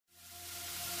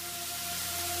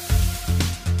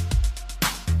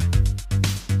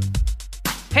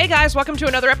Hey guys, welcome to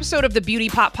another episode of the Beauty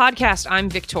Pop Podcast.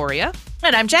 I'm Victoria.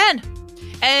 And I'm Jen.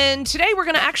 And today we're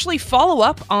going to actually follow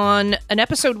up on an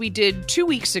episode we did 2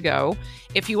 weeks ago.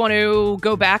 If you want to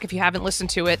go back, if you haven't listened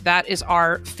to it, that is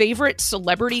our favorite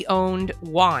celebrity-owned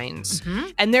wines. Mm-hmm.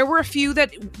 And there were a few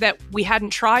that we hadn't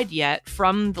tried yet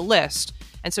from the list.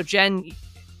 And so Jen,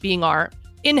 being our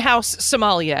in-house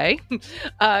sommelier,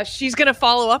 she's going to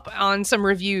follow up on some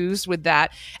reviews with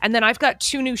that. And then I've got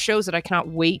 2 new shows that I cannot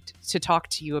wait to talk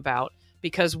to you about,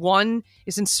 because one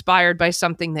is inspired by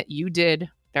something that you did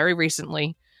very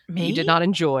recently. Me? You did not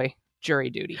enjoy Jury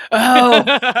Duty. Oh,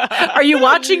 are you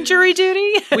watching Jury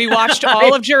Duty? We watched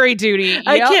all of Jury Duty. Yep.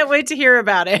 I can't wait to hear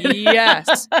about it.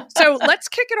 Yes. So let's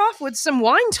kick it off with some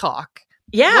wine talk.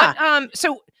 Yeah.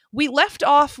 So we left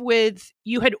off with,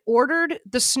 you had ordered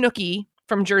the Snooki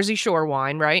from Jersey Shore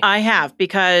Wine, right? I have,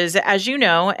 because as you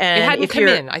know, and it hadn't come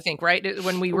in, I think, right?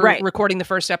 When we were recording the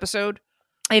first episode.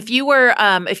 If you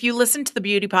listened to the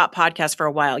Beauty Pop podcast for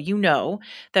a while, you know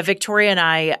that Victoria and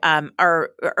I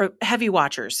are heavy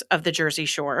watchers of the Jersey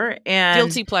Shore, and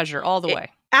guilty pleasure all the way.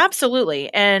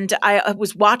 Absolutely. And I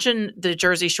was watching the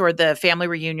Jersey Shore, the family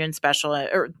reunion special,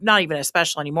 or not even a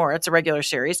special anymore. It's a regular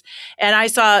series. And I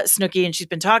saw Snooki, and she's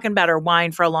been talking about her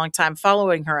wine for a long time,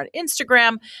 following her on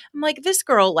Instagram. I'm like, this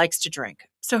girl likes to drink,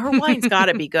 so her wine's got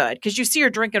to be good, because you see her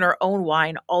drinking her own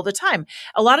wine all the time.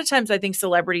 A lot of times I think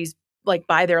celebrities like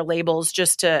buy their labels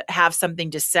just to have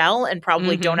something to sell and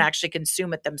probably don't actually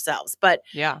consume it themselves. But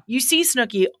yeah, you see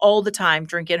Snooki all the time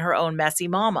drinking her own Messy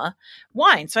Mama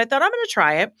wine. So I thought, I'm going to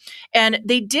try it. And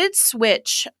they did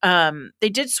switch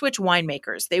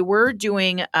winemakers. They were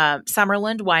doing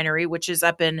Summerland Winery, which is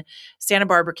up in Santa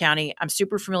Barbara County. I'm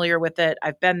super familiar with it.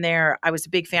 I've been there. I was a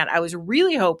big fan. I was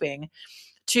really hoping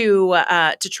to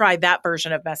try that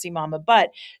version of Messy Mama, but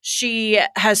she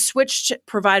has switched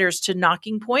providers to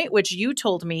Knocking Point, which you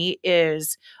told me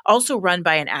is also run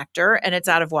by an actor, and it's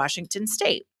out of Washington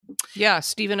State. Yeah,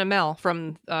 Stephen Amell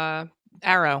from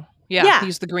Arrow. Yeah,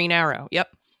 he's the Green Arrow. Yep.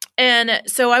 And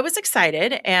so I was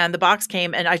excited, and the box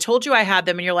came, and I told you I had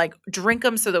them, and you're like, drink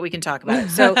them so that we can talk about it.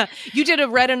 So you did a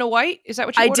red and a white? Is that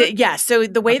what you ordered? I did, yeah. So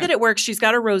the way that it works, she's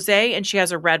got a rosé and she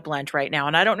has a red blend right now.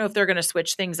 And I don't know if they're going to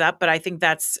switch things up, but I think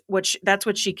that's what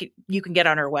you can get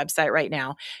on her website right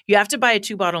now. You have to buy a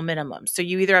 2-bottle minimum. So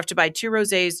you either have to buy 2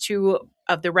 rosés, 2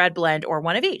 of the red blend, or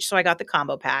 1 of each. So I got the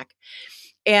combo pack.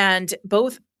 And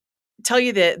both, tell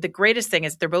you the greatest thing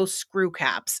is they're both screw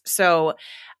caps. So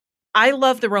I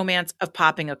love the romance of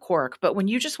popping a cork, but when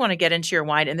you just want to get into your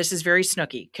wine, and this is very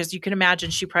Snooki, because you can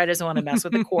imagine she probably doesn't want to mess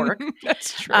with the cork.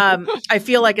 That's true. I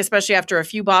feel like, especially after a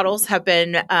few bottles have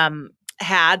been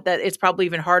had, that it's probably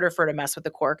even harder for her to mess with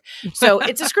the cork. So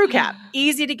it's a screw cap,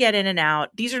 easy to get in and out.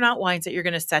 These are not wines that you're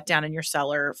going to set down in your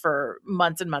cellar for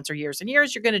months and months or years and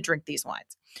years. You're going to drink these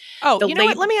wines. Oh, you know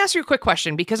what? Let me ask you a quick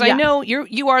question, because I know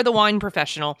you are the wine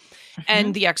professional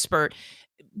and the expert.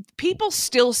 People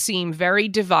still seem very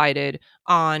divided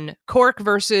on cork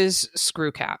versus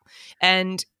screw cap.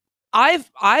 And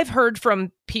I've heard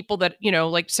from people that,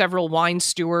 like several wine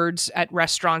stewards at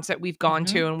restaurants that we've gone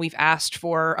to, and we've asked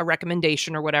for a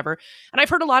recommendation or whatever. And I've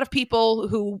heard a lot of people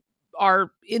who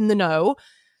are in the know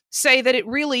say that it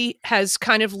really has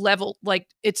kind of level, like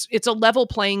it's a level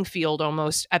playing field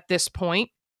almost at this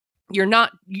point.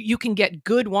 You can get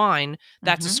good wine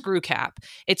that's a screw cap.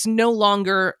 It's no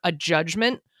longer a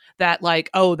judgment that like,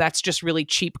 oh, that's just really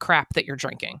cheap crap that you're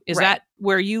drinking. Is that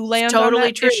where you land on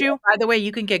that true. issue? By the way,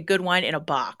 you can get good wine in a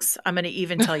box. I'm going to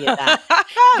even tell you that.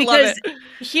 Because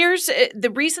here's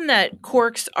the reason that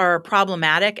corks are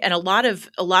problematic, and a lot of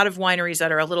wineries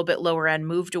that are a little bit lower end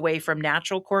moved away from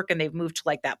natural cork, and they've moved to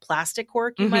like that plastic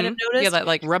cork you might have noticed. Yeah, that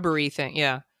like rubbery thing.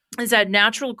 Yeah. Is that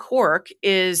natural cork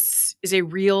is a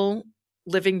real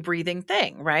living, breathing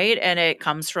thing, right? And it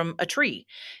comes from a tree.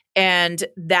 And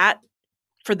that,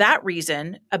 for that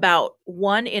reason, about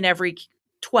 1 in every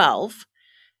 12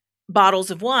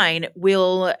 bottles of wine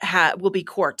will be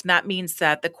corked. And that means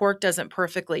that the cork doesn't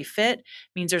perfectly fit,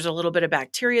 means there's a little bit of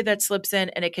bacteria that slips in,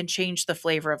 and it can change the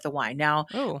flavor of the wine. Now,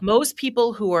 most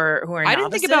people who are I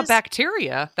didn't think about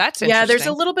bacteria. That's interesting. Yeah, there's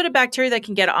a little bit of bacteria that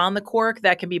can get on the cork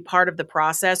that can be part of the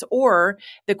process, or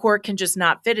the cork can just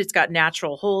not fit. It's got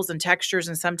natural holes and textures,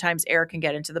 and sometimes air can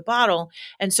get into the bottle.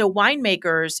 And so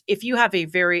winemakers, if you've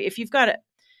got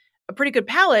a pretty good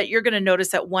palate, you're going to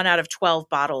notice that 1 out of 12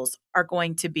 bottles are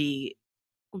going to be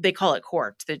they call it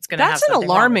corked. It's going to have That's an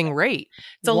alarming rate.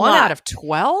 It's a 1 lot. out of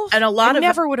 12? And I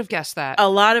never would have guessed that. A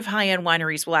lot of high-end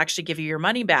wineries will actually give you your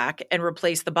money back and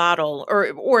replace the bottle,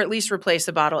 or at least replace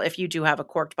the bottle if you do have a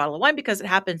corked bottle of wine, because it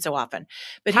happens so often.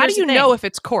 But how do you know if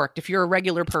it's corked if you're a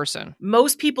regular person?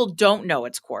 Most people don't know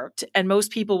it's corked, and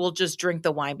most people will just drink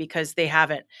the wine because they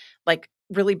haven't like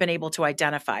really been able to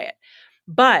identify it.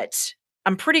 But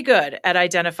I'm pretty good at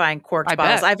identifying corked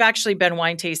bottles. I've actually been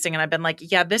wine tasting and I've been like,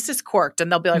 yeah, this is corked.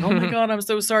 And they'll be like, oh my God, I'm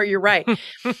so sorry. You're right.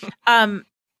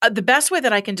 The best way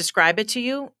that I can describe it to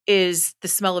you is the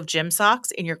smell of gym socks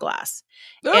in your glass.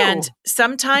 Oh. And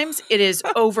sometimes it is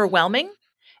overwhelming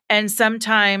and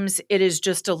sometimes it is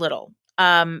just a little.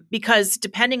 Because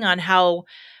depending on how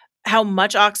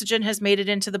much oxygen has made it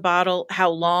into the bottle, how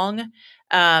long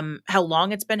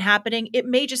it's been happening, it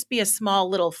may just be a small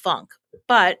little funk.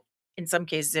 But in some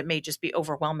cases, it may just be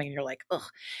overwhelming. And you're like, ugh.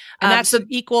 And that's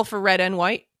equal for red and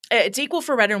white? It's equal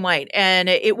for red and white. And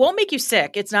it won't make you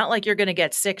sick. It's not like you're going to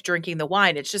get sick drinking the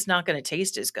wine. It's just not going to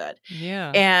taste as good.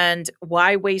 Yeah. And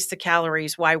why waste the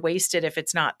calories? Why waste it if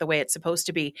it's not the way it's supposed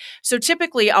to be? So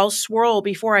typically I'll swirl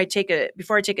before I take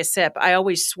a sip. I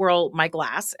always swirl my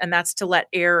glass, and that's to let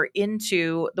air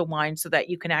into the wine so that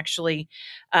you can actually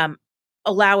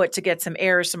allow it to get some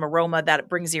air, some aroma, that it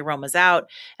brings the aromas out.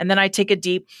 And then I take a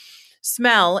deep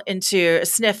a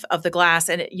sniff of the glass,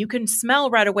 and you can smell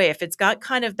right away if it's got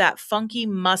kind of that funky,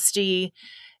 musty,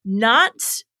 not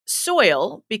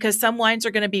soil, because some wines are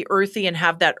going to be earthy and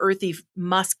have that earthy,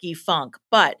 musky funk.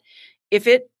 But if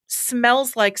it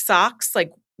smells like socks,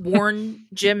 like worn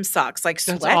gym socks, like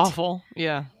sweat. That's awful.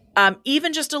 Yeah.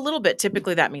 Even just a little bit,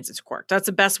 typically that means it's corked. That's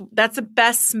the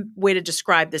best way to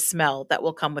describe the smell that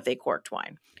will come with a corked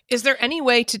wine. Is there any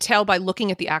way to tell by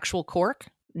looking at the actual cork?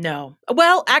 No.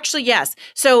 Well, actually, yes.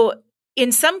 So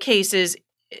in some cases,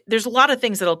 there's a lot of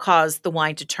things that'll cause the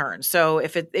wine to turn. So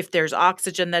if there's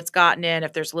oxygen that's gotten in,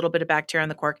 if there's a little bit of bacteria in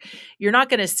the cork, you're not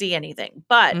going to see anything.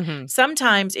 But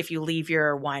sometimes if you leave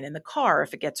your wine in the car,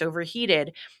 if it gets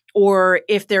overheated, or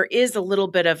if there is a little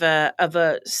bit of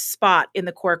a spot in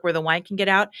the cork where the wine can get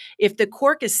out, if the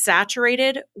cork is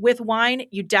saturated with wine,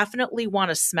 you definitely want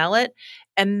to smell it.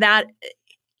 And that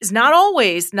is not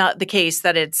always not the case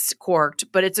that it's corked,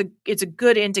 but it's a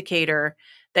good indicator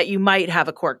that you might have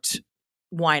a corked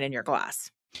wine in your glass.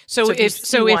 So if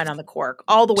wine on the cork,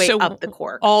 all the way up the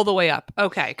cork. All the way up.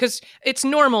 Okay. Because it's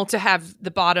normal to have the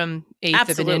bottom eighth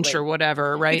of an inch or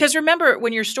whatever, right? Because remember,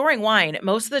 when you're storing wine,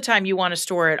 most of the time you want to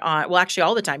store it on, well, actually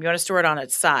all the time, you want to store it on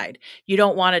its side. You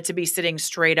don't want it to be sitting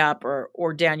straight up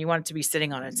or down. You want it to be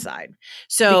sitting on its side.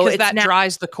 So because that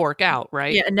dries the cork out,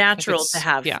 right? Yeah, natural to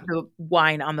have the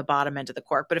wine on the bottom end of the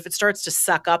cork. But if it starts to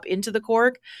suck up into the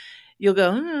cork, you'll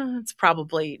go, it's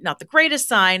probably not the greatest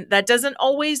sign.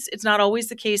 It's not always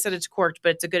the case that it's corked,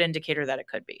 but it's a good indicator that it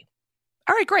could be.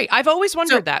 All right, great. I've always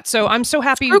wondered that. So I'm so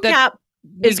happy screw cap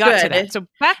we got to that. So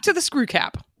back to the screw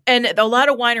cap. And a lot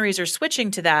of wineries are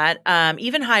switching to that,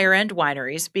 even higher end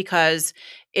wineries, because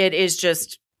it is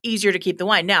just easier to keep the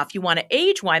wine. Now, if you want to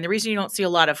age wine, the reason you don't see a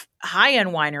lot of high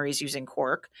end wineries using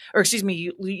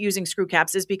using screw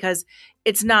caps is because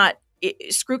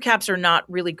screw caps are not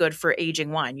really good for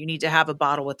aging wine. You need to have a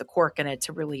bottle with the cork in it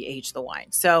to really age the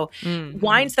wine. So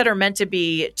wines that are meant to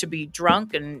be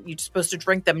drunk and you're supposed to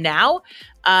drink them now,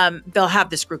 they'll have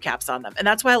the screw caps on them. And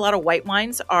that's why a lot of white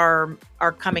wines are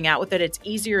coming out with it. It's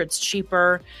easier, it's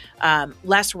cheaper,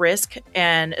 less risk,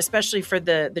 and especially for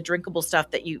the drinkable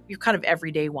stuff that you're kind of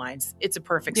everyday wines, it's a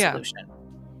perfect solution.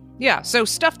 Yeah. So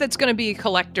stuff that's going to be a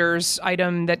collector's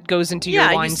item that goes into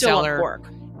your wine cellar. Cork.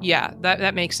 Yeah,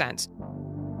 that makes sense.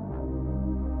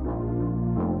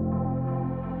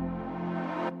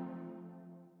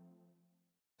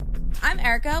 I'm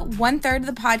Erica, 1/3 of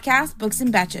the podcast Books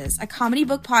and Betches, a comedy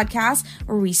book podcast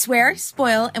where we swear,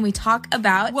 spoil, and we talk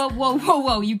about...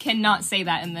 Whoa, you cannot say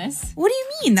that in this. What do you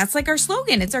mean? That's like our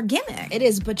slogan. It's our gimmick. It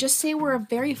is, but just say we're a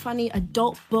very funny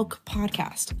adult book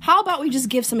podcast. How about we just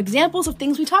give some examples of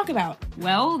things we talk about?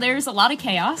 Well, there's a lot of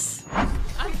chaos.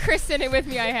 I'm Kristen, and with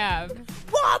me I have...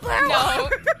 No.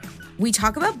 We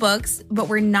talk about books, but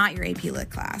we're not your AP Lit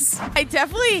class. I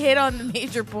definitely hit on the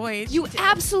major points. You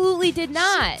absolutely did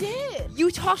not. She did. You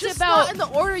talked just about... not in the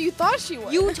order you thought she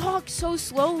would. You talked so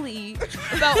slowly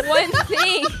about one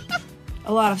thing.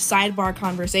 A lot of sidebar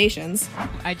conversations.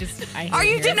 Are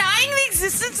you denying the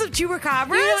existence of chupacabras?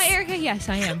 You know, Erica, yes,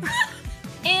 I am.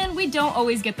 And we don't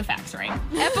always get the facts right.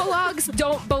 Epilogues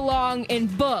don't belong in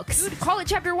books. Call it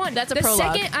chapter 1. That's a prologue.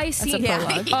 The second I see... That's a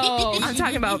prologue. Oh, I'm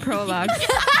talking about prologues.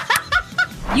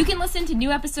 You can listen to new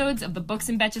episodes of the Books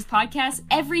and Betches podcast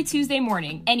every Tuesday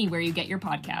morning, anywhere you get your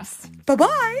podcasts.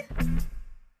 Bye-bye.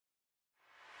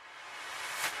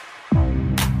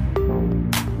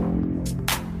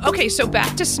 Okay, so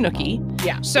back to Snooki.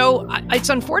 Yeah. So it's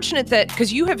unfortunate that,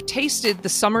 because you have tasted the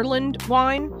Summerland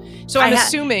wine, so I'm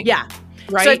assuming. Yeah.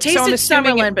 Right? So I tasted I'm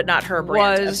assuming Summerland, but not her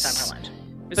brand of was- Summerland.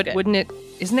 It was But good.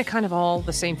 isn't it kind of all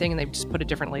the same thing and they just put a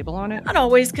different label on it? Not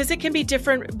always, because it can be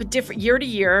different, but different year to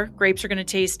year. Grapes are going to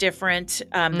taste different.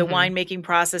 The winemaking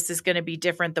process is going to be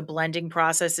different. The blending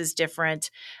process is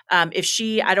different. I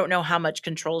don't know how much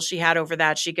control she had over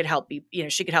that. She could help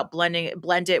she could help blend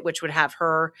it, which would have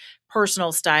her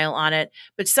personal style on it.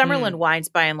 But Summerland wines,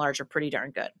 by and large, are pretty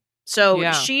darn good.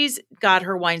 So she's got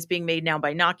her wines being made now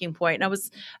by Knocking Point. And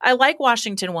I like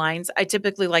Washington wines. I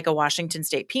typically like a Washington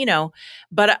State Pinot,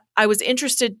 but I was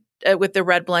interested with the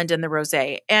red blend and the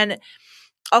rosé. And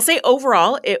I'll say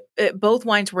overall, both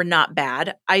wines were not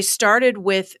bad. I started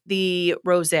with the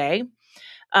rosé.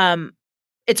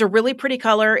 It's a really pretty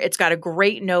color. It's got a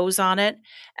great nose on it.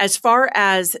 As far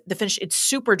as the finish, it's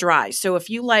super dry. So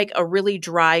if you like a really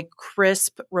dry,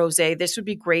 crisp rosé, this would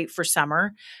be great for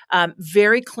summer.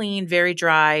 Very clean, very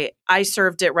dry. I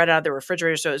served it right out of the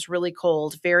refrigerator, so it was really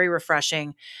cold, very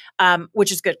refreshing,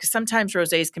 which is good because sometimes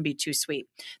rosés can be too sweet.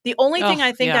 The only thing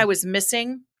I think I was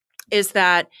missing is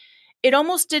that it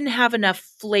almost didn't have enough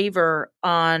flavor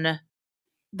on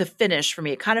the finish for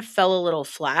me. It kind of fell a little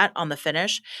flat on the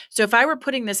finish. So if I were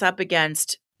putting this up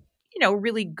against,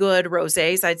 really good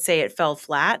rosés, I'd say it fell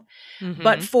flat.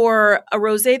 But for a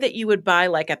rosé that you would buy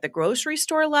like at the grocery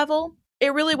store level,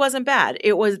 it really wasn't bad.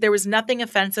 There was nothing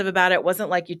offensive about it. It wasn't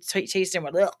like you taste it and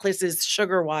went, this is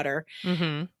sugar water.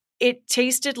 It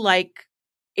tasted like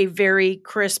a very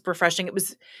crisp, refreshing. It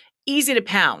was easy to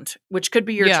pound, which could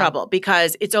be your trouble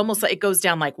because it's almost like it goes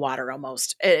down like water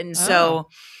almost. And so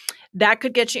that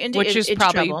could get you into Which is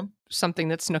probably trouble. Something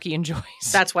that Snooki enjoys.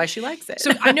 That's why she likes it.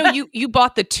 So I know you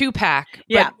bought the 2-pack.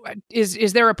 Yeah.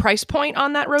 Is there a price point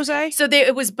on that rosé? So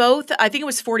it was both. I think it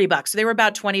was $40. So they were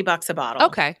about $20 a bottle.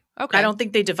 Okay. I don't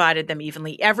think they divided them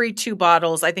evenly. Every 2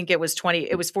 bottles, I think it was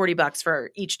 $40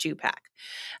 for each 2-pack.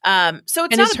 So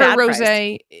it's not a bad price.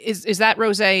 Rosé is that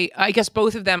rosé? I guess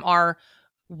both of them are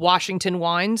Washington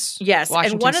wines. Yes.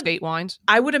 Washington State wines.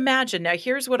 I would imagine. Now,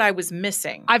 here's what I was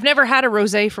missing. I've never had a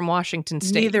rosé from Washington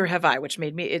State. Neither have I, which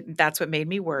made me, that's what made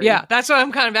me worried. Yeah, that's what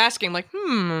I'm kind of asking. Like,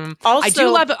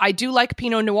 Also, I do like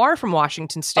Pinot Noir from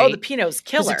Washington State. Oh, the Pinot's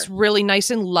killer. It's really nice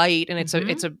and light, and it's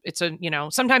a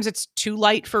sometimes it's too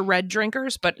light for red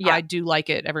drinkers, but I do like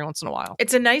it every once in a while.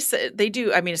 It's a nice, they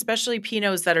do, I mean, especially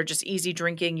Pinots that are just easy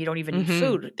drinking. You don't even need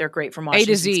food. They're great from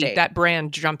Washington State. A to Z, that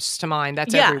brand jumps to mind.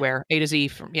 That's everywhere. A to Z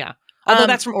Although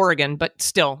that's from Oregon, but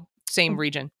still same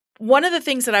region. One of the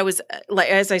things that I was like,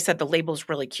 as I said, the label's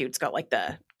really cute. It's got like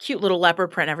the cute little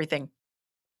leopard print and everything.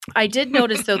 I did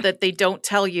notice though that they don't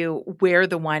tell you where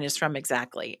the wine is from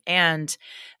exactly. And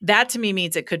that to me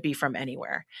means it could be from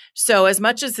anywhere. So as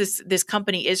much as this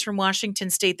company is from Washington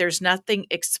State, there's nothing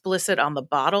explicit on the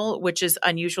bottle, which is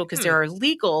unusual because there are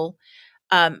legal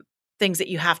things that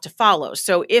you have to follow.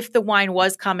 So if the wine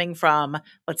was coming from,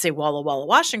 let's say, Walla Walla,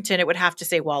 Washington, it would have to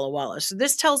say Walla Walla. So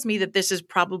this tells me that this is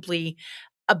probably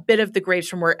a bit of the grapes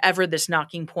from wherever this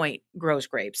Knocking Point grows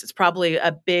grapes. It's probably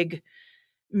a big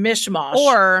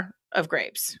mishmash of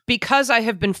grapes. Because I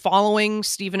have been following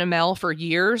Stephen Amell for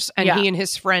years, and he and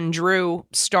his friend Drew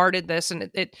started this, and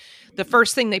the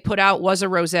first thing they put out was a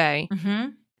rosé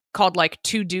called like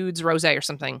Two Dudes Rosé or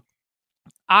something.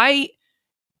 I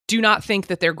do not think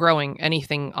that they're growing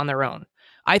anything on their own.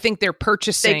 I think they're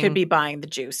purchasing. They could be buying the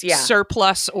juice,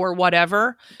 surplus or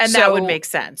whatever, and that would make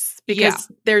sense because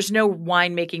there's no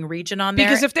winemaking region on there.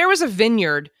 Because if there was a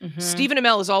vineyard, Stephen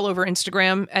Amell is all over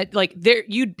Instagram. At like there,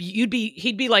 he'd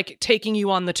be like taking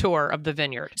you on the tour of the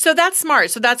vineyard. So that's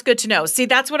smart. So that's good to know. See,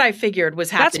 that's what I figured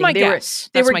was happening. That's my guess.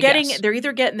 They're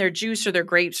either getting their juice or their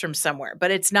grapes from somewhere,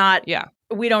 but it's not. Yeah.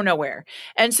 We don't know where.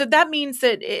 And so that means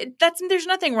that there's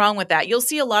nothing wrong with that. You'll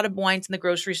see a lot of wines in the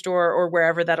grocery store or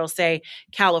wherever that'll say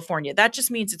California. That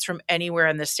just means it's from anywhere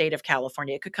in the state of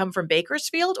California. It could come from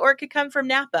Bakersfield or it could come from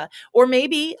Napa or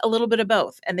maybe a little bit of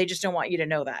both. And they just don't want you to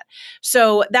know that.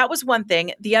 So that was one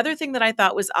thing. The other thing that I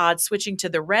thought was odd switching to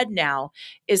the red now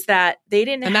is that they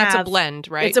didn't have. And that's a blend,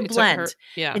 right? It's a blend.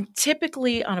 Yeah. And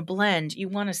typically on a blend, you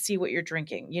want to see what you're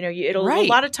drinking. You know, Right. A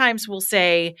lot of times we'll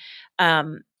say,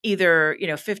 either,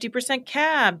 50%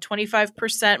 Cab, 25%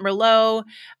 Merlot,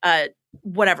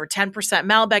 whatever, 10%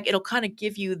 Malbec. It'll kind of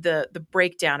give you the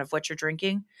breakdown of what you're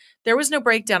drinking. There was no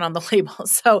breakdown on the label.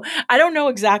 So I don't know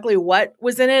exactly what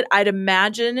was in it. I'd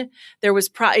imagine there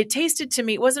was it tasted to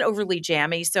me, it wasn't overly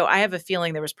jammy. So I have a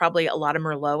feeling there was probably a lot of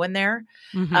Merlot in there.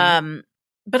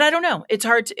 But I don't know. It's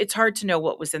hard to know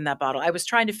what was in that bottle. I was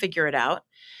trying to figure it out.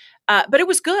 But it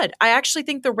was good. I actually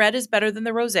think the red is better than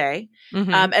the rosé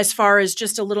as far as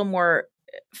just a little more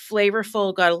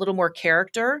flavorful, got a little more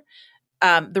character.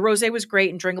 The rosé was great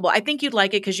and drinkable. I think you'd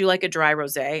like it because you like a dry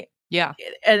rosé. Yeah.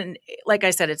 And like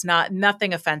I said, it's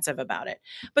nothing offensive about it.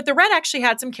 But the red actually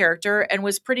had some character and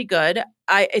was pretty good.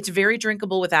 It's very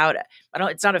drinkable without it.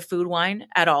 It's not a food wine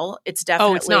at all. It's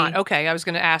definitely. Oh, it's not. Okay. I was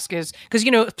going to ask because,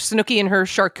 Snooki and her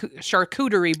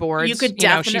charcuterie boards, you could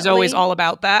definitely, she's always all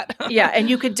about that. Yeah. And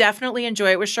you could definitely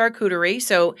enjoy it with charcuterie.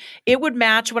 So it would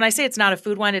match. When I say it's not a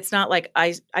food wine, it's not like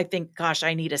I think, gosh,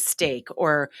 I need a steak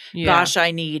or gosh,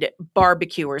 I need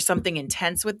barbecue or something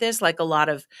intense with this. Like a lot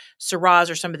of Syrahs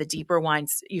or some of the deeper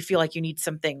wines, you feel like you need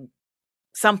something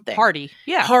hearty.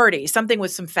 Yeah. Hearty, something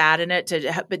with some fat in it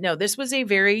but no, this was a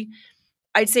very,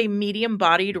 I'd say, medium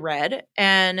bodied red,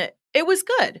 and it was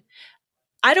good.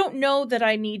 I don't know that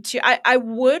I need to, I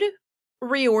would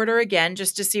reorder again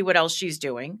just to see what else she's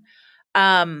doing.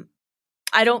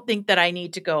 I don't think that I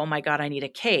need to go, oh my God, I need a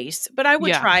case, but I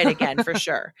would try it again for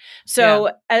sure.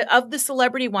 So of the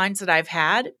celebrity wines that I've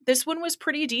had, this one was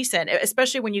pretty decent,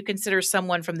 especially when you consider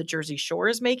someone from the Jersey Shore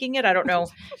is making it. I don't know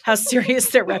how serious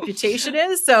their reputation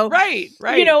is. So, right.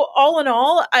 All in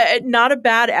all, not a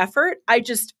bad effort. I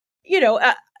just,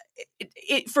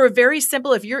 for a very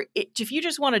simple, if you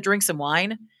just want to drink some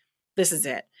wine, this is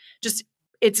it.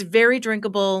 It's very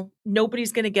drinkable.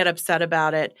 Nobody's going to get upset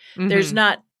about it. Mm-hmm. There's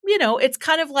not, it's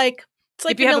kind of like, it's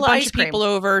like if you have a bunch of cream. people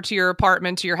over to your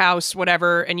apartment, to your house,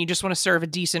 whatever, and you just want to serve a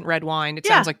decent red wine, it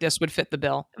sounds like this would fit the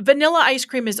bill. Vanilla ice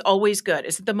cream is always good.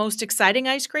 Is it the most exciting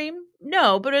ice cream?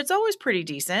 No, but it's always pretty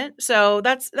decent. So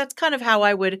that's kind of how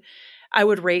I would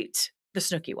rate the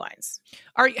Snooki wines.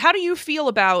 How do you feel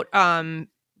about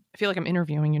I feel like I'm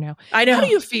interviewing you now. I know. How do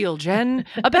you feel, Jen,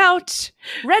 about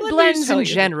red blends in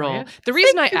general? The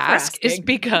reason I ask is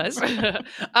because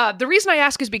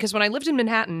when I lived in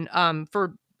Manhattan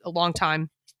for a long time,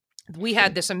 we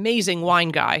had this amazing wine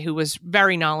guy who was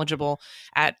very knowledgeable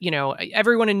at,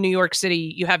 everyone in New York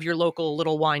City, you have your local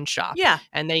little wine shop. Yeah.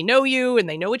 And they know you and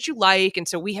they know what you like. And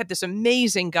so we had this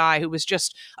amazing guy who was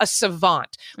just a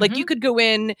savant. Like you could go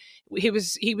in, he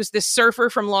was this surfer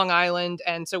from Long Island.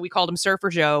 And so we called him Surfer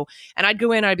Joe. And I'd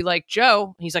go in, I'd be like,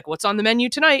 Joe, he's like, what's on the menu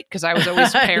tonight? Because I was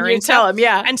always pairing. You tell him,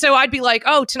 yeah. And so I'd be like,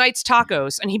 oh, tonight's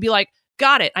tacos. And he'd be like,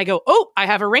 got it. I go, oh, I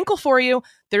have a wrinkle for you.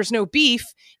 There's no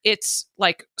beef. It's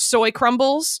like soy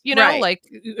crumbles, like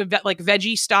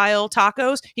veggie style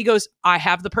tacos. He goes, I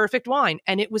have the perfect wine.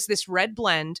 And it was this red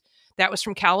blend that was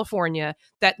from California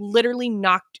that literally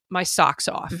knocked my socks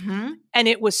off. Mm-hmm. And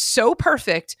it was so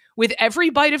perfect with every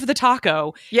bite of the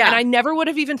taco. Yeah. And I never would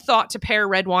have even thought to pair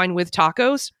red wine with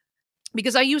tacos,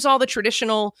 because I use all the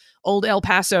traditional old El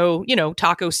Paso,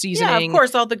 taco seasoning. Yeah, of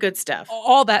course, all the good stuff.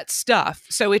 All that stuff.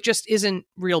 So it just isn't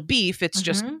real beef. It's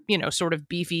just, sort of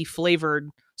beefy flavored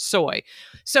soy.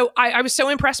 So I was so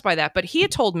impressed by that. But he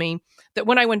had told me that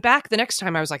when I went back the next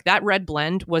time, I was like, that red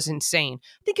blend was insane.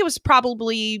 I think it was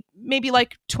probably maybe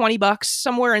like $20,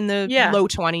 somewhere in the low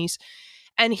 20s.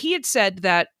 And he had said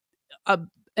that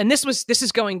and this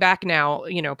is going back now,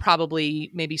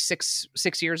 probably maybe six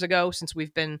years ago, since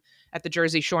we've been at the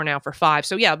Jersey Shore now for 5.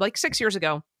 So yeah, like 6 years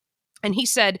ago. And he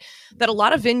said that a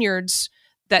lot of vineyards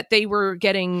that they were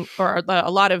getting, or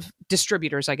a lot of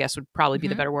distributors, I guess would probably be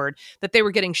the better word, that they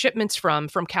were getting shipments from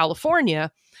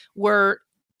California,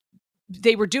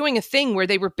 they were doing a thing where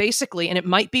they were basically, and it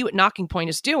might be what Knocking Point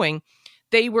is doing,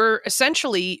 they were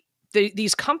essentially,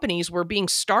 these companies were being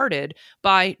started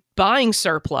by buying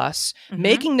surplus,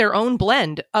 making their own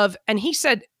blend of, and he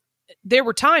said there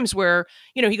were times where,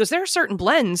 he goes, there are certain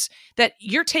blends that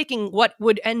you're taking what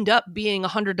would end up being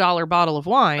 $100 bottle of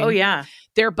wine. Oh yeah.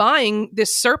 They're buying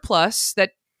this surplus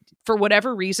that for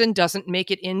whatever reason doesn't make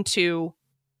it into,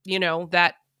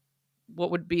 that,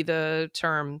 what would be the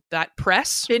term, that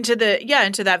press? Into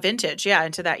that vintage. Yeah.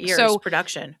 Into that year's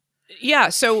production. Yeah.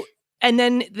 So, and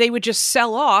then they would just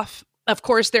sell off. Of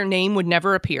course, their name would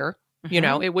never appear.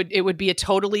 It would be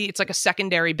it's like a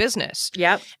secondary business.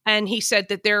 Yep. And he said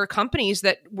that there are companies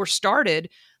that were started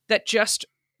that just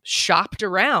shopped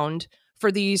around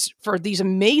for these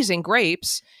amazing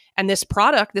grapes and this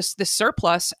product, this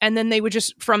surplus, and then they would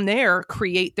just from there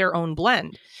create their own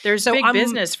blend. There's big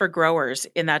business for growers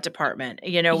in that department.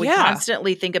 We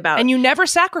constantly think about, and you never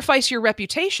sacrifice your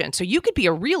reputation. So you could be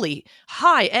a really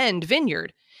high-end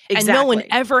vineyard, and no one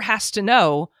ever has to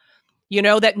know.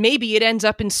 That maybe it ends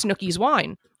up in Snooki's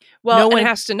wine. Well, no one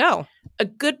has to know. A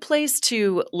good place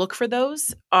to look for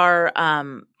those are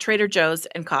Trader Joe's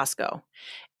and Costco.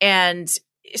 And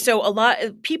so a lot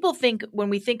of people think when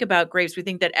we think about grapes, we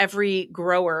think that every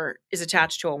grower is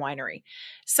attached to a winery.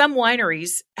 Some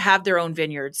wineries have their own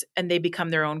vineyards and they become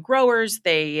their own growers.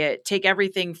 They take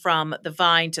everything from the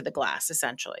vine to the glass,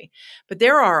 essentially. But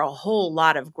there are a whole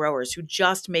lot of growers who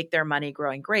just make their money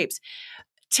growing grapes.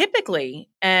 Typically,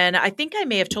 and I think I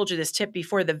may have told you this tip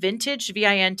before, the vintage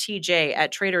VINTJ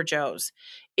at Trader Joe's.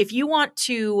 If you want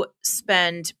to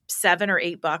spend $7 or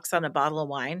 $8 on a bottle of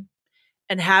wine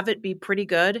and have it be pretty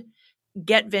good,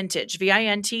 get vintage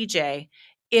VINTJ.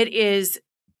 It is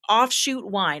offshoot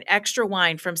wine, extra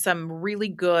wine from some really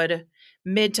good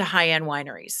mid to high end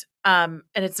wineries. And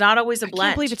it's not always a blend. I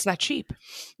can't believe it's that cheap.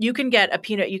 You can get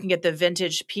you can get the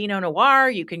vintage Pinot Noir,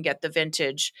 you can get the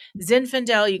vintage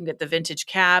Zinfandel, you can get the vintage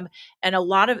Cab. And a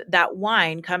lot of that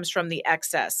wine comes from the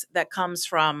excess that comes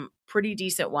from pretty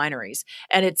decent wineries.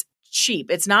 And it's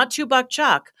cheap. It's not $2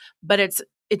 chuck, but it's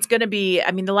going to be,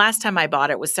 I mean, the last time I bought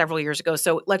it was several years ago.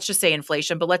 So let's just say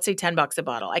inflation, but let's say $10 a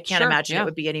bottle. I can't imagine it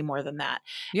would be any more than that.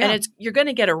 Yeah. And you're going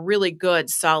to get a really good,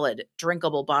 solid,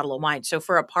 drinkable bottle of wine. So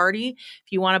for a party,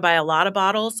 if you want to buy a lot of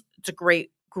bottles, it's a great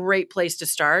place to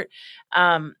start.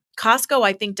 Costco,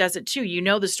 I think, does it too. You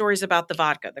know the stories about the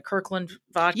vodka, the Kirkland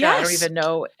vodka. Yes. I don't even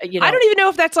know. I don't even know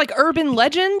if that's like urban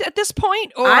legend at this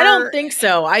point. Or I don't think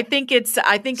so. I think it's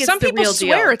some the people real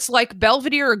swear deal. It's like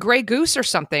Belvedere or Grey Goose or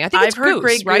something. I think I've heard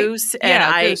Goose, Grey Goose,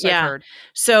 and Goose, I've heard.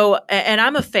 So, and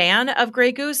I'm a fan of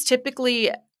Grey Goose. Typically,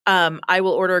 I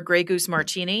will order a Grey Goose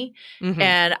martini,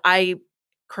 and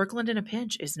Kirkland in a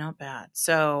pinch is not bad.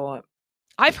 So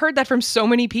I've heard that from so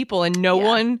many people, and no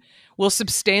one will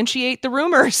substantiate the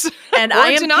rumors. And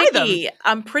I am picky.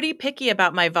 I'm pretty picky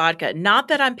about my vodka. Not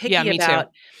that I'm picky about.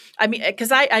 Too. I mean,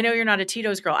 because I know you're not a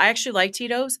Tito's girl. I actually like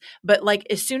Tito's, but like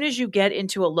as soon as you get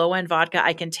into a low end vodka,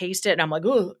 I can taste it, and I'm like,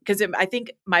 oh, because I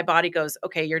think my body goes,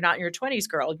 okay, you're not in your 20s,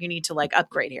 girl. You need to like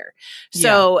upgrade here.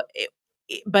 So.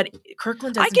 But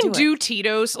Kirkland doesn't I can do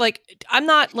Tito's. Like, I'm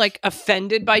not like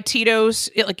offended by Tito's.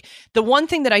 Like the one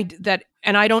thing that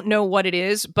and I don't know what it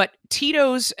is, but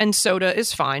Tito's and soda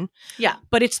is fine. Yeah.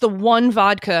 But it's the one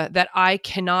vodka that I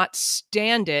cannot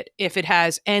stand it if it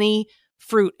has any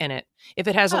fruit in it. If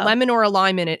it has a lemon or a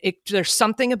lime in it, there's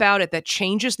something about it that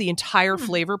changes the entire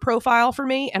flavor profile for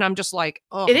me. And I'm just like,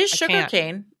 oh, it is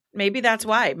sugarcane. Maybe that's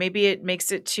why. Maybe it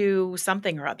makes it to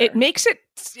something or other. It makes it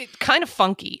kind of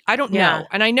funky. I don't know.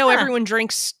 And I know everyone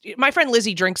drinks, my friend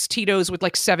Lizzie drinks Tito's with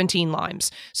like 17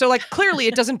 limes. So like clearly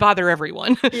it doesn't bother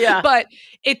everyone. But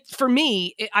for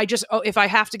me, if I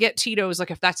have to get Tito's,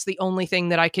 like if that's the only thing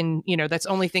that I can, that's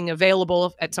the only thing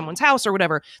available at someone's house or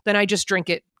whatever, then I just drink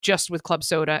it just with club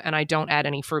soda and I don't add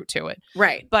any fruit to it.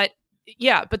 Right. But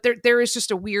there is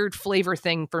just a weird flavor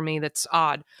thing for me that's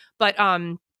odd. But,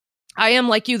 I am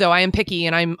like you though. I am picky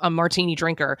and I'm a martini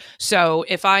drinker. So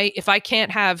if I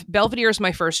can't have Belvedere is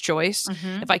my first choice.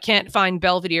 If I can't find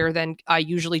Belvedere, then I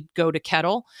usually go to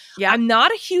Kettle. Yeah. I'm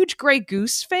not a huge Grey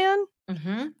Goose fan.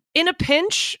 In a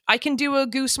pinch, I can do a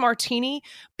Goose martini,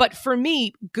 but for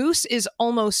me, Goose is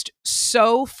almost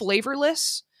so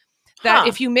flavorless that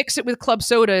if you mix it with club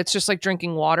soda, it's just like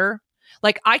drinking water.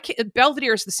 Like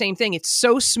Belvedere is the same thing. It's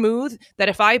so smooth that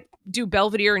if I do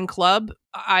Belvedere in club,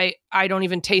 I don't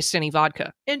even taste any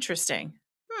vodka. Interesting.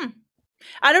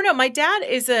 I don't know. My dad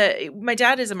is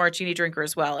a martini drinker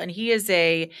as well, and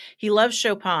he loves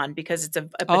Chopin because it's a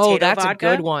potato that's vodka.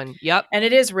 A good one. Yep, and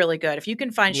it is really good. If you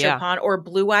can find Chopin or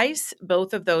Blue Ice,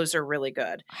 both of those are really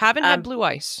good. Haven't had Blue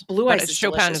Ice.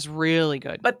 Chopin is really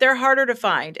good, but they're harder to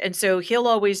find, and so he'll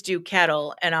always do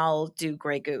Kettle, and I'll do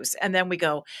Grey Goose, and then we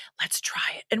go, let's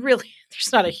try it. And really,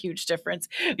 there's not a huge difference,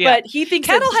 but he thinks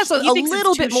Kettle has a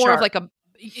little bit more sharp. Of like a.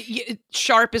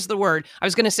 Sharp is the word. I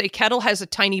was going to say Kettle has a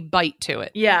tiny bite to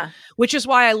it. Yeah. Which is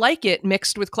why I like it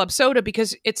mixed with club soda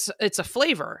because it's a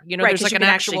flavor. There's like you can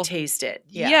actually taste it.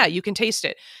 Yeah, you can taste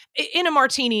it. In a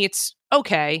martini, it's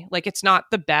okay. Like it's not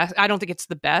the best. I don't think it's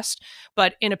the best,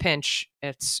 but in a pinch,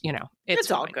 it's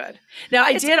all good. Now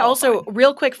I did also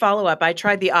real quick follow up. I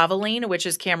tried the Aveline, which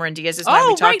is Cameron Diaz's wine.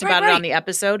 We talked about it on the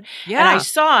episode. Yeah. And I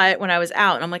saw it when I was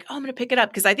out and I'm like, oh, I'm going to pick it up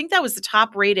because I think that was the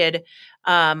top rated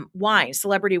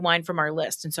celebrity wine from our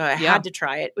list. And so I had to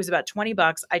try it. It was about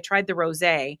 $20. I tried the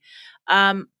rosé.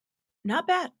 Not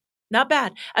bad.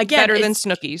 Again, better than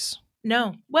Snooki's.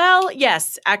 No. Well,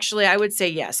 yes, actually, I would say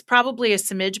yes. Probably a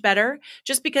smidge better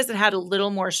just because it had a little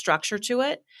more structure to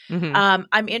it.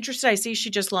 I'm interested. I see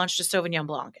she just launched a Sauvignon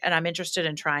Blanc and I'm interested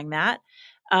in trying that.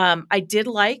 I did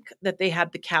like that they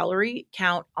had the calorie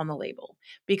count on the label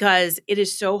because it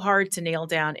is so hard to nail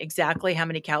down exactly how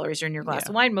many calories are in your glass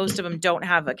of wine. Most of them don't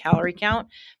have a calorie count.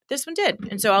 This one did.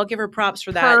 And so I'll give her props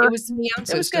for that. It was good.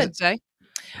 Does it say?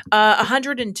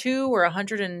 102 or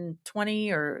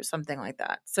 120 or something like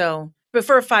that. So, but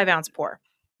for a 5-ounce pour.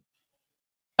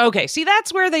 Okay, see,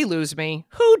 that's where they lose me.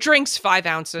 Who drinks 5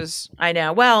 ounces? I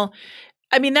know. Well,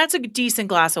 I mean, that's a decent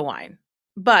glass of wine,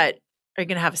 but are you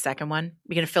going to have a second one?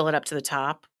 You're going to fill it up to the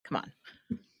top? Come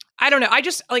on. I don't know. I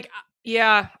just I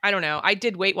don't know. I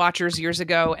did Weight Watchers years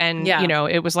ago, and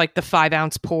it was like the 5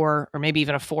 ounce pour, or maybe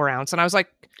even a 4 ounce, and I was like,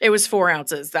 it was 4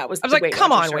 ounces. I was like,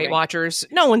 come on, Weight Watchers.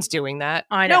 No one's doing that.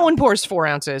 I know. No one pours 4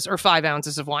 ounces or 5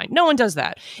 ounces of wine. No one does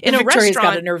that in and a Victoria's restaurant.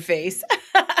 Got it in her face.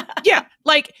 Yeah,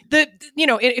 like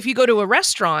if you go to a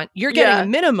restaurant, you're getting a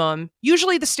minimum.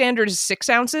 Usually, the standard is 6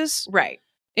 ounces, right?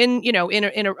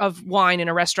 Of wine in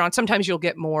a restaurant. Sometimes you'll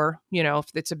get more, if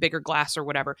it's a bigger glass or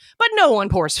whatever. But no one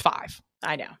pours 5.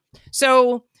 I know.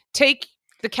 So take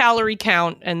the calorie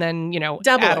count and then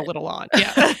double add it. a little on.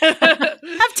 Yeah,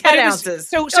 have 10 ounces.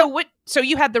 So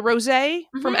you had the rosé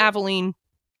from Aveline.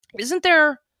 Is it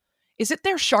their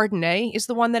Chardonnay is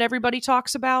the one that everybody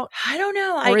talks about? I don't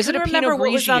know. Or is it a remember Pinot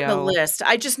what was on the Grigio? list.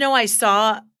 I just know I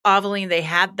saw Aveline. They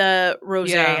had the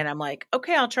rosé, and I'm like,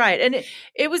 okay, I'll try it. And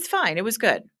it was fine. It was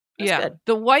good. Good.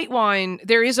 The white wine.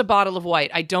 There is a bottle of white.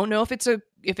 I don't know if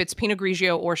it's Pinot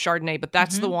Grigio or Chardonnay, but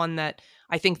that's the one that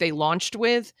I think they launched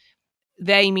with.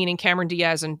 They meaning Cameron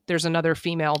Diaz, and there's another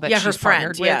female that she's her friend.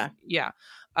 partnered with. Yeah.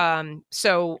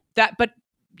 So that, but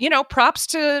props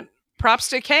to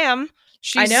Cam.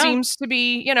 She seems to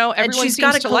be, everyone and she's seems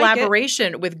got a to like it.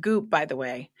 collaboration with Goop, by the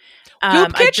way.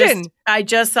 Goop Kitchen. I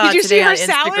just saw Did you today see her on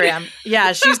salad? Instagram.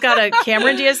 Yeah, she's got a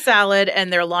Cameron Diaz salad,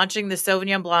 and they're launching the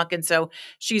Sauvignon Blanc, and so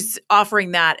she's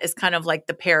offering that as kind of like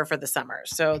the pair for the summer.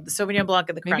 So the Sauvignon Blanc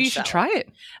and the crunch Maybe you should salad. try it.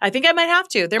 I think I might have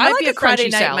to. There might be a Friday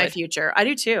night in my future. I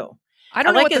do too. I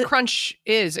don't know what the crunch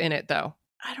is in it though.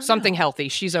 I don't Something know. healthy.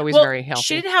 She's always very healthy.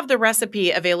 She didn't have the recipe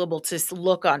available to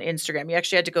look on Instagram. You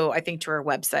actually had to go, I think, to her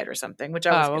website or something, which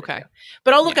I was okay. Do.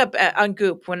 But I'll look up on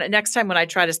Goop next time when I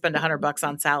try to spend $100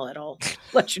 on salad. I'll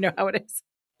let you know how it is.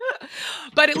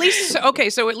 But at least,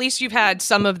 so at least you've had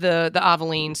some of the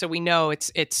Aveline, so we know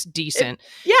it's decent.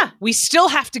 We still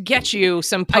have to get you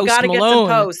some Post Malone. I gotta get some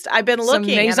Post. I've been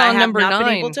looking, and I have not been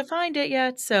 9. able to find it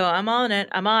yet. So I'm on it.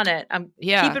 I'm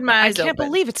keeping my eyes open. I can't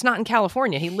believe it's not in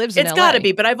California. He lives in LA. It's got to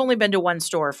be, but I've only been to one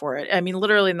store for it. I mean,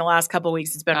 literally in the last couple of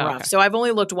weeks, it's been rough. Okay. So I've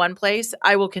only looked one place.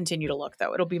 I will continue to look,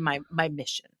 though. It'll be my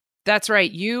mission. That's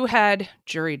right. You had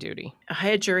jury duty. I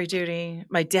had jury duty.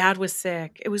 My dad was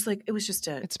sick.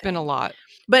 It's been a lot.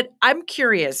 But I'm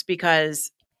curious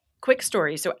because, quick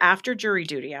story. So after jury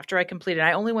duty, after I completed,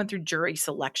 I only went through jury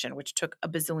selection, which took a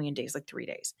bazillion days, like 3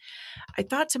 days. I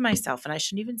thought to myself, and I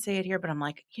shouldn't even say it here, but I'm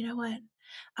like, you know what?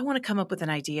 I want to come up with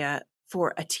an idea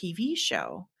for a TV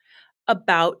show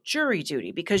about jury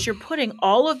duty, because you're putting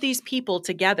all of these people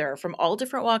together from all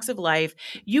different walks of life.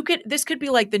 This could be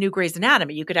like the new Grey's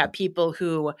Anatomy. You could have people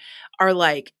who are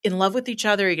like in love with each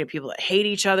other. You get people that hate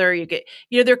each other.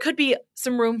 There could be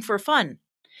some room for fun.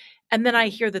 And then I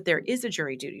hear that there is a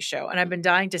jury duty show, and I've been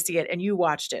dying to see it, and you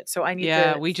watched it. So I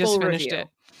need we just finished review.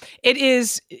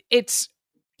 It's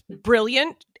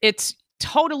brilliant. It's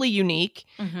totally unique.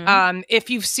 Mm-hmm.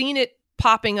 If you've seen it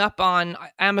popping up on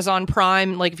Amazon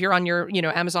Prime, like if you're on your,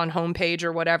 Amazon homepage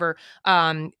or whatever,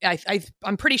 I'm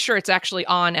pretty sure it's actually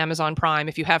on Amazon Prime.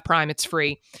 If you have Prime, it's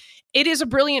free. It is a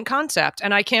brilliant concept,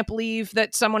 and I can't believe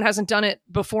that someone hasn't done it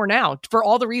before now, for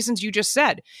all the reasons you just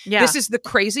said. Yeah. This is the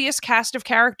craziest cast of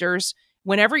characters.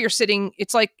 Whenever you're sitting,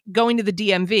 it's like going to the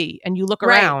DMV and you look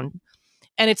around,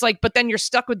 and it's like, but then you're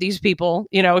stuck with these people,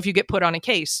 if you get put on a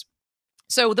case.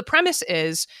 So the premise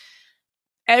is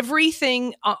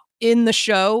everything in the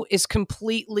show is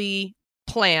completely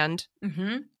planned.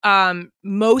 Mm-hmm.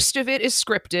 Most of it is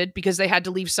scripted because they had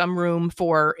to leave some room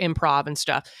for improv and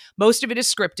stuff. Most of it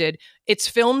is scripted. It's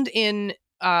filmed in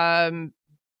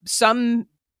some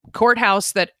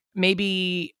courthouse that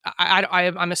maybe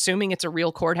I'm assuming it's a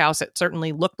real courthouse. It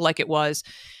certainly looked like it was.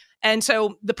 And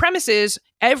so the premise is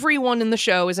everyone in the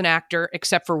show is an actor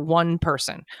except for one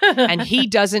person, and he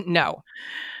doesn't know.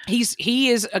 He's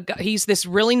this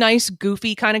really nice,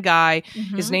 goofy kind of guy.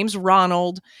 Mm-hmm. His name's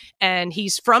Ronald, and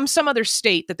he's from some other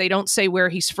state that they don't say where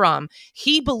he's from.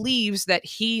 He believes that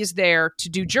he's there to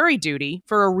do jury duty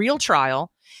for a real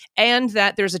trial, and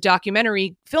that there's a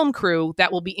documentary film crew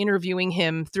that will be interviewing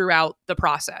him throughout the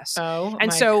process.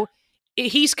 So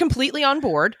he's completely on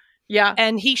board. Yeah.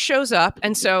 And he shows up,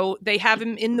 and so they have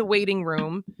him in the waiting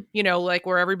room, like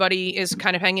where everybody is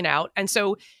kind of hanging out. And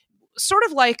so sort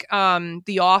of like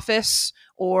The Office,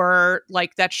 or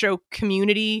like that show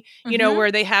Community,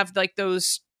 where they have like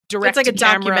those direct It's like a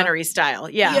camera, documentary style.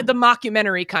 Yeah. The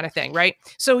mockumentary kind of thing, right?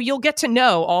 So you'll get to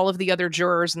know all of the other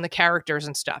jurors and the characters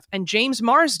and stuff. And James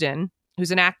Marsden,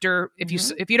 who's an actor. If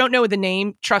you don't know the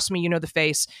name, trust me, you know the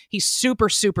face. He's super,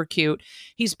 super cute.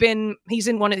 He's in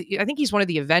one of I think he's one of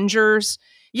the Avengers.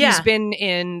 Yeah. He's been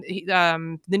in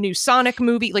the new Sonic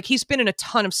movie. Like, he's been in a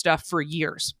ton of stuff for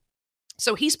years.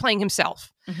 So he's playing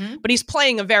himself, but he's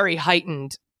playing a very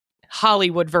heightened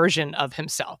Hollywood version of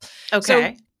himself.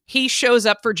 Okay. So he shows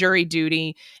up for jury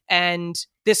duty, and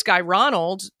this guy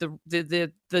Ronald,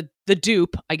 the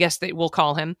dupe, I guess they will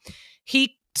call him,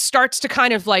 he starts to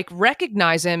kind of like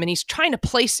recognize him, and he's trying to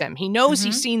place him. He knows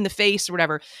he's seen the face or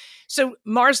whatever. So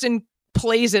Marsden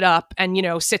plays it up and,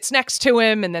 sits next to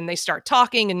him, and then they start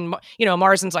talking, and,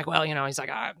 Marsden's like, well, he's like,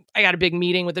 I got a big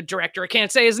meeting with the director. I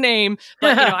can't say his name,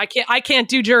 but, I can't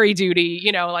do jury duty,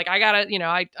 like I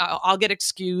gotta, I'll get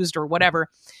excused or whatever.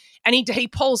 And he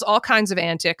pulls all kinds of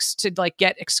antics to like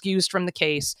get excused from the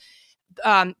case.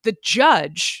 The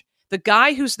judge, the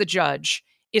guy who's the judge,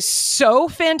 is so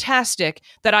fantastic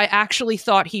that I actually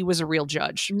thought he was a real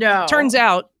judge. No. It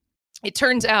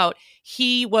turns out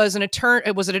he was an attorney.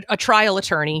 It was a trial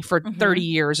attorney for 30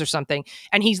 years or something.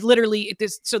 And he's literally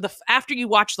after you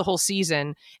watch the whole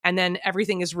season and then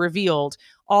everything is revealed,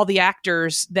 all the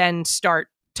actors then start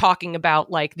talking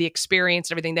about like the experience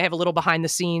and everything. They have a little behind the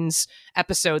scenes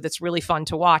episode that's really fun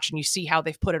to watch, and you see how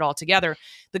they've put it all together.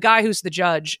 The guy who's the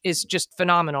judge is just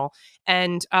phenomenal.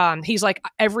 And he's like,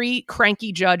 every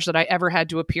cranky judge that I ever had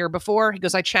to appear before, he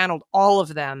goes, I channeled all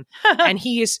of them. And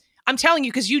I'm telling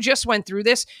you, because you just went through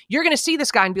this, you're going to see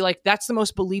this guy and be like, that's the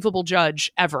most believable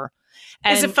judge ever.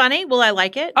 And, is it funny? Will I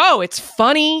like it? Oh, it's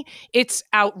funny. It's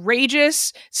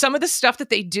outrageous. Some of the stuff that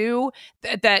they do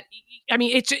that I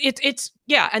mean, it's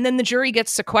yeah. And then the jury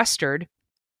gets sequestered.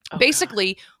 Oh,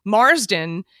 basically, God.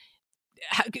 Marsden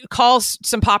calls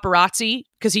some paparazzi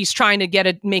because he's trying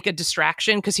to make a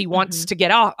distraction because he wants to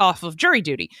get off of jury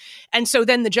duty. And so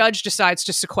then the judge decides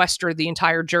to sequester the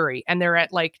entire jury, and they're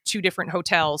at like 2 different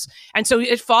hotels. And so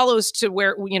it follows to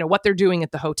where, what they're doing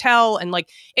at the hotel. And like,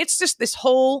 it's just this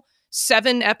whole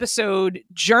 7-episode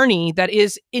journey that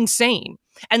is insane.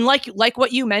 And like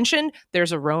what you mentioned,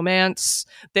 there's a romance.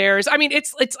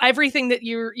 It's everything that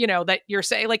you're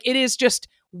saying. Like, it is just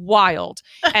wild.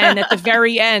 And at the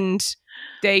very end,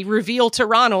 they reveal to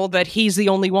Ronald that he's the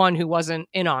only one who wasn't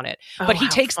in on it. But he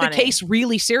takes the case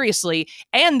really seriously.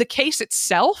 And the case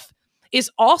itself is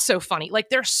also funny. Like,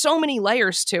 there's so many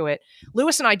layers to it.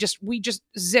 Lewis and I we just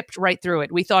zipped right through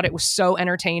it. We thought it was so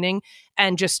entertaining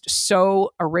and just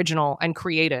so original and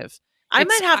creative. I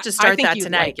might have to start that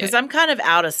tonight because I'm kind of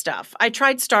out of stuff. I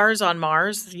tried Stars on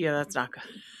Mars. Yeah, that's not good.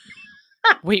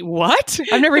 Wait, what?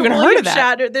 I've never even heard of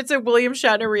that. That's a William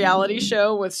Shatner reality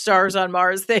show with Stars on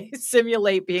Mars. They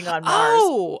simulate being on Mars.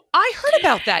 Oh, I heard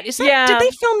about that. Did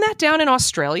they film that down in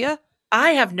Australia?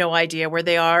 I have no idea where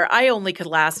they are. I only could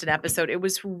last an episode. It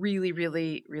was really,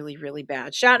 really, really, really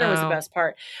bad. Shatner was the best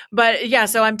part. But yeah,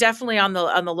 so I'm definitely on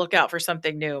the lookout for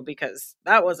something new because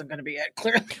that wasn't going to be it,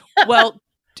 clearly. Well,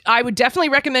 I would definitely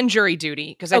recommend Jury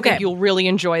Duty because I think you'll really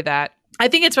enjoy that. I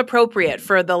think it's appropriate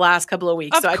for the last couple of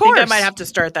weeks. I think I might have to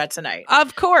start that tonight.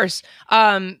 Of course.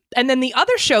 And then the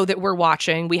other show that we're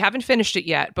watching, we haven't finished it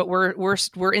yet, but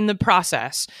we're in the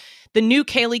process. The new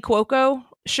Kaylee Cuoco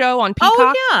show on Peacock.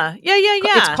 Oh, yeah.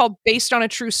 It's called Based on a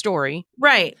True Story.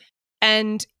 Right.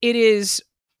 And it's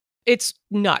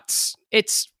nuts.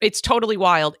 It's totally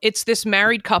wild. It's this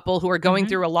married couple who are going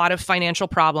through a lot of financial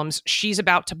problems. She's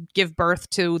about to give birth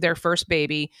to their first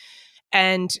baby,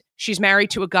 and she's married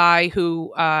to a guy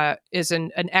who is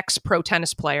an ex-pro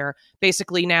tennis player.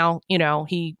 Basically now,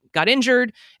 he got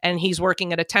injured and he's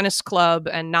working at a tennis club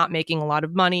and not making a lot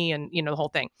of money and, the whole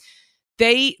thing.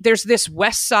 There's this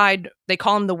West Side, they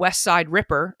call him the West Side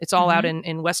Ripper. It's all out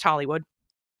in West Hollywood.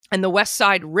 And the West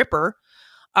Side Ripper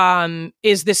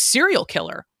is this serial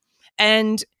killer.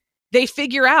 And they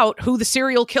figure out who the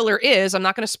serial killer is. I'm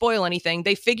not going to spoil anything.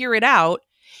 They figure it out.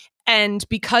 And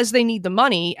because they need the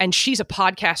money, and she's a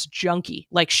podcast junkie,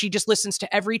 like she just listens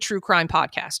to every true crime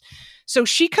podcast. So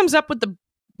she comes up with the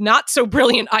not so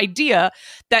brilliant idea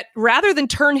that rather than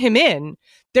turn him in,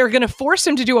 they're going to force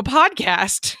him to do a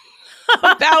podcast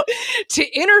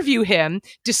to interview him,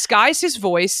 disguise his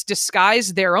voice,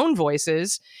 disguise their own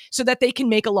voices so that they can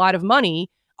make a lot of money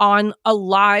on a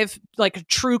live, like a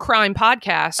true crime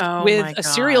podcast with a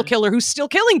serial killer who's still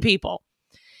killing people.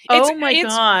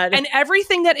 God. And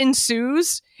everything that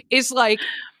ensues is like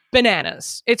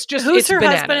bananas. It's just, who's her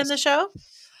bananas. husband in the show?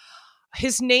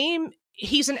 His name,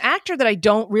 he's an actor that I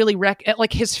don't really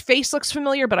like his face looks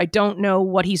familiar, but I don't know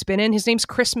what he's been in. His name's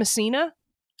Chris Messina.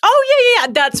 Oh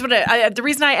yeah. That's what the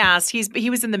reason I asked. He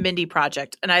was in the Mindy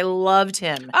Project, and I loved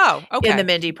him. Oh, okay. In the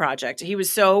Mindy Project, he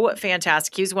was so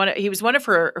fantastic. He was one of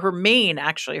her main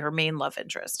love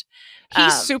interest.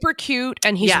 He's super cute,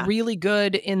 and he's really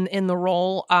good in the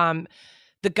role.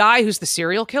 The guy who's the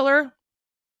serial killer.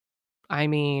 I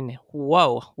mean,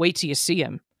 whoa! Wait till you see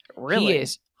him. Really, he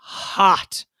is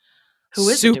hot. Who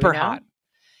is super hot?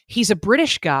 He's a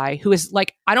British guy who is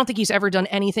like, I don't think he's ever done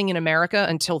anything in America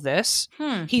until this.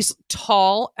 He's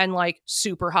tall and like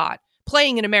super hot,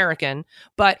 playing an American.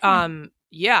 But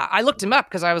yeah, I looked him up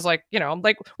because I was like,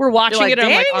 like we're watching it.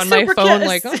 I'm like on my phone,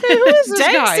 like, okay, who is this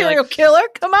guy? Serial killer,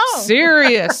 come on.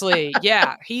 Seriously,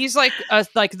 yeah, he's like and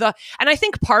I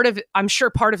think I'm sure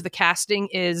part of the casting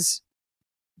is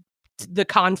the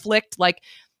conflict, like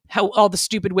how all the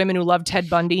stupid women who love Ted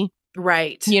Bundy,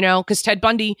 right? Because Ted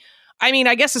Bundy. I mean,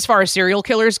 I guess as far as serial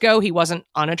killers go, he wasn't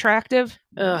unattractive.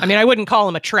 Ugh. I mean, I wouldn't call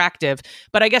him attractive,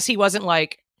 but I guess he wasn't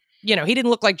like, he didn't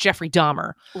look like Jeffrey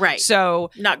Dahmer. Right. So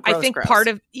not gross, I think gross. part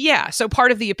of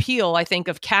the appeal, I think,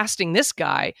 of casting this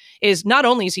guy is not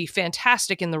only is he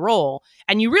fantastic in the role,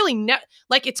 and you really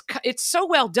it's so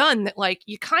well done that like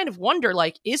you kind of wonder,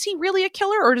 like, is he really a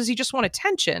killer or does he just want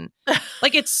attention?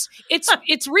 Like it's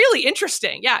really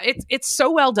interesting. Yeah, it's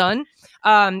so well done.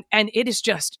 And it is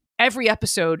just every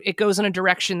episode, it goes in a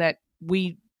direction that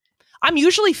I'm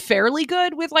usually fairly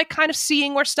good with, like, kind of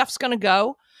seeing where stuff's going to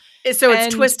go. So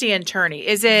it's twisty and turny.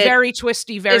 Is it very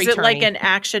twisty, very turny? Is it like an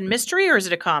action mystery or is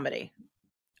it a comedy?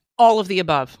 All of the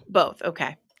above. Both.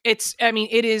 Okay. It's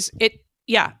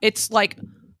like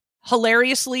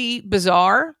hilariously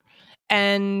bizarre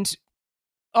and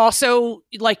also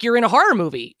like you're in a horror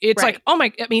movie. It's right. like, oh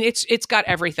my, I mean, it's got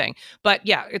everything. But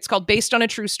yeah, it's called Based on a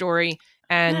True Story.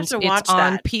 And it's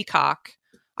on Peacock.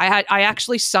 I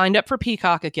actually signed up for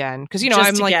Peacock again because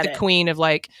I'm like the queen of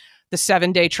like the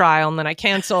 7-day trial, and then I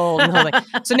canceled.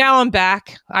 So now I'm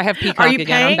back. I have Peacock again. Are you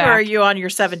paying or are you on your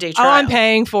 7-day trial? Oh, I'm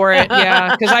paying for it.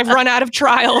 Yeah, because I've run out of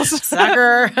trials.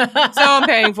 Sucker. So I'm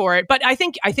paying for it. But I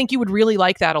think you would really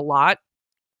like that a lot.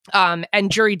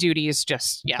 And Jury Duty is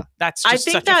just, that's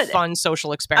just such a fun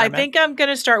social experiment. I think I'm going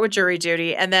to start with Jury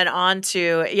Duty and then on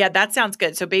to, that sounds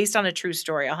good. So Based on a True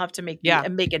Story, I'll have to make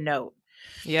a note.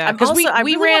 Yeah, because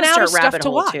we ran out of stuff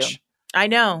to watch. Too. I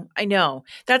know.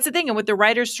 That's the thing. And with the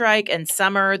writer's strike and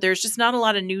summer, there's just not a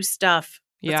lot of new stuff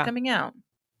that's coming out.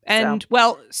 And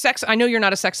Sex. I know you're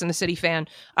not a Sex and the City fan.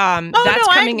 That's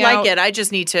coming out. I like it. I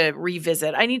just need to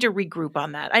revisit. I need to regroup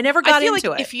on that. I never got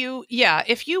into it.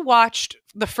 If you watched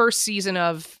the first season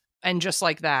of And Just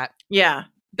Like That,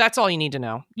 that's all you need to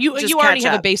know. You already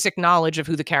have a basic knowledge of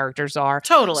who the characters are.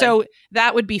 Totally. So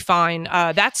that would be fine.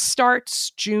 That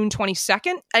starts June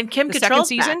 22nd. And Kim Cattrall's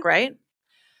back, right?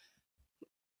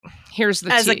 Here's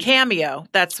the as a cameo.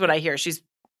 That's what I hear. She's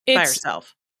by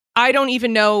herself. I don't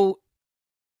even know.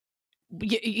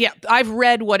 Yeah, I've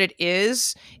read what it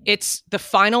is. It's the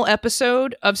final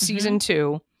episode of season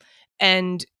 2,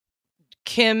 and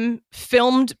Kim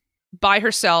filmed by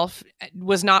herself,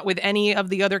 was not with any of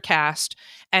the other cast,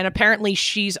 and apparently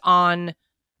she's on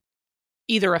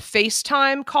either a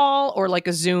FaceTime call or like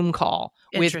a Zoom call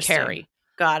with Carrie.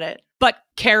 Got it. But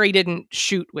Carrie didn't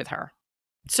shoot with her.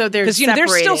 So there's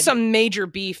there's still some major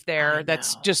beef there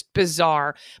that's just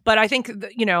bizarre. But I think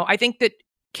that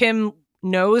Kim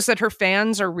knows that her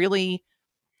fans are really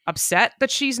upset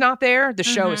that she's not there. The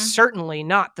show is certainly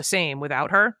not the same without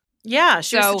her. Yeah,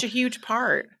 she was such a huge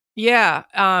part. Yeah.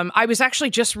 I was actually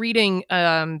just reading,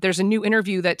 there's a new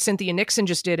interview that Cynthia Nixon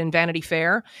just did in Vanity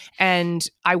Fair, and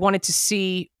I wanted to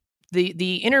see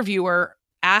the interviewer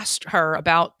asked her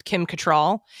about Kim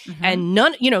Cattrall, and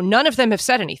none of them have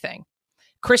said anything.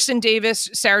 Kristen Davis,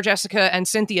 Sarah Jessica, and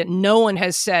Cynthia, no one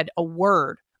has said a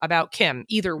word about Kim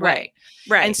either way.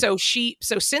 Right. And so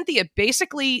Cynthia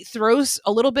basically throws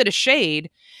a little bit of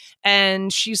shade,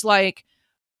 and she's like,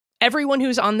 everyone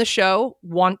who's on the show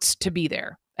wants to be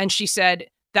there. And she said,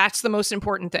 that's the most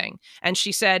important thing. And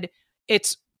she said,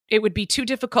 it would be too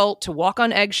difficult to walk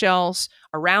on eggshells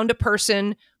around a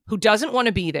person who doesn't want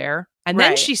to be there. And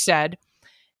then she said,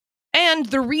 and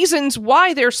the reasons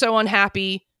why they're so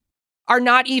unhappy are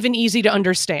not even easy to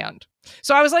understand.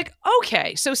 So I was like,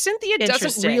 okay, so Cynthia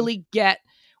doesn't really get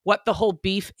what the whole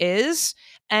beef is.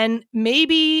 And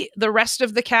maybe the rest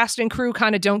of the cast and crew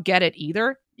kind of don't get it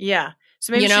either. Yeah.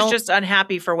 So maybe she's just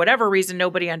unhappy for whatever reason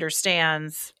nobody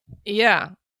understands. Yeah.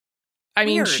 I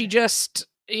mean, she just,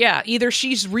 either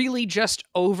she's really just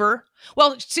over.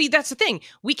 Well, see, that's the thing.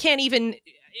 We can't even,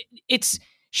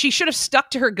 she should have stuck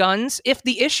to her guns. If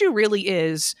the issue really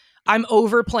is, I'm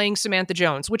over playing Samantha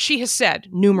Jones, which she has said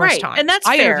numerous times. And that's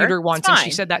I fair. interviewed her It's once and she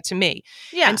fine. said that to me.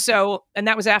 Yeah. And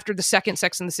that was after the second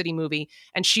Sex and the City movie.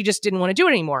 And she just didn't want to do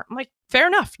it anymore. I'm like, fair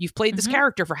enough. You've played this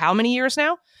character for how many years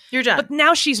now? You're done. But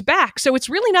now she's back. So it's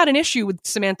really not an issue with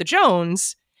Samantha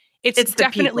Jones. It's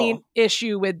definitely an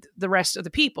issue with the rest of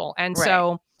the people. And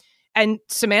and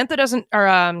Samantha doesn't, or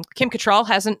Kim Cattrall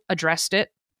hasn't addressed it.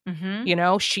 You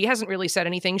know, she hasn't really said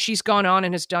anything. She's gone on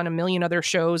and has done a million other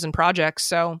shows and projects.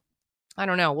 So I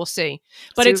don't know. We'll see.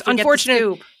 But it's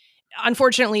unfortunate.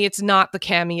 Unfortunately, it's not the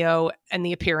cameo and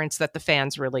the appearance that the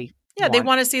fans really want. They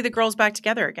want to see the girls back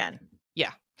together again.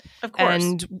 Yeah. Of course.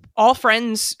 And all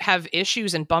friends have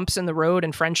issues and bumps in the road,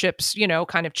 and friendships, you know,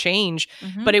 kind of change.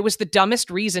 But it was the dumbest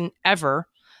reason ever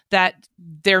that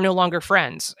they're no longer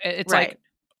friends. It's like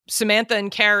Samantha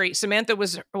and Carrie. Samantha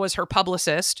was her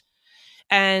publicist,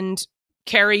 and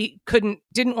Carrie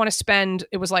didn't want to spend,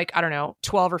 it was like, I don't know,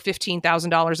 $12,000 or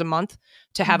 $15,000 a month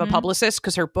to have a publicist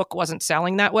because her book wasn't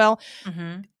selling that well.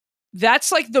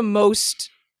 That's like the most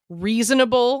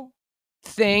reasonable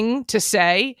thing to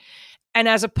say. And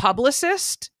as a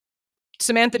publicist,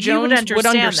 Samantha Jones would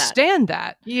understand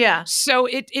that. Yeah. So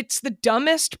it's the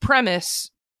dumbest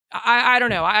premise. I don't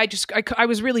know. I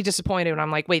was really disappointed when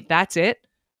I'm like, wait, that's it?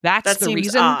 That the seems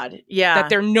reason odd. Yeah. that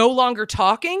they're no longer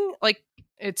talking? Like,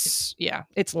 it's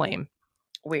lame.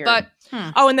 Weird. But,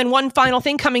 and then one final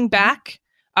thing coming back,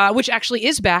 which actually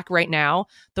is back right now,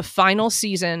 the final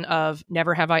season of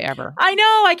Never Have I Ever. I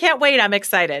know. I can't wait. I'm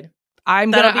excited.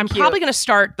 I'm probably gonna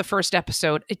start the first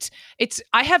episode.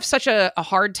 I have such a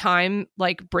hard time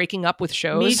like breaking up with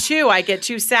shows. Me too. I get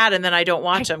too sad and then I don't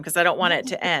watch them because I don't want it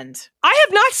to end. I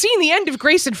have not seen the end of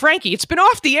Grace and Frankie. It's been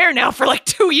off the air now for like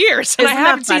 2 years, and I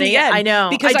haven't seen the end. I know,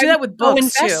 because I do that with books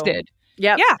invested. Too.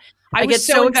 Yep. Yeah. I get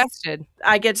so invested.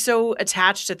 I get so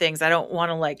attached to things. I don't want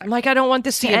to I'm like, I don't want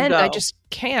this to end. I just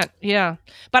can't. Yeah.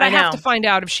 But I have to find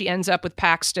out if she ends up with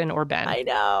Paxton or Ben. I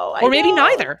know. Or maybe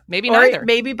neither.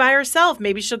 Maybe by herself.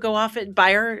 Maybe she'll go off it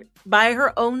by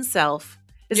her own self.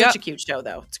 It's such a cute show,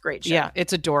 though. It's a great show. Yeah,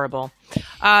 it's adorable.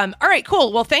 All right,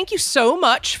 cool. Well, thank you so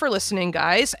much for listening,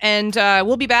 guys. And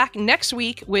we'll be back next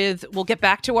week we'll get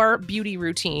back to our beauty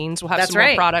routines. We'll have some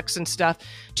more products and stuff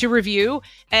to review.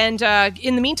 And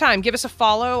in the meantime, give us a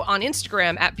follow on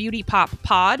Instagram at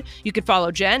BeautyPopPod. You can follow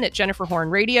Jen at Jennifer Horn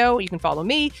Radio. You can follow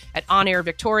me at On Air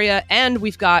Victoria. And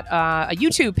we've got a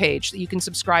YouTube page that you can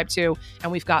subscribe to.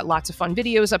 And we've got lots of fun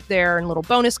videos up there and little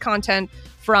bonus content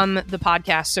from the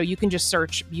podcast. So you can just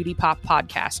search Beauty Pop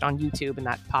Podcast on YouTube and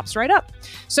that pops right up.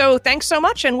 So thanks so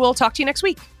much, and we'll talk to you next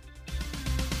week.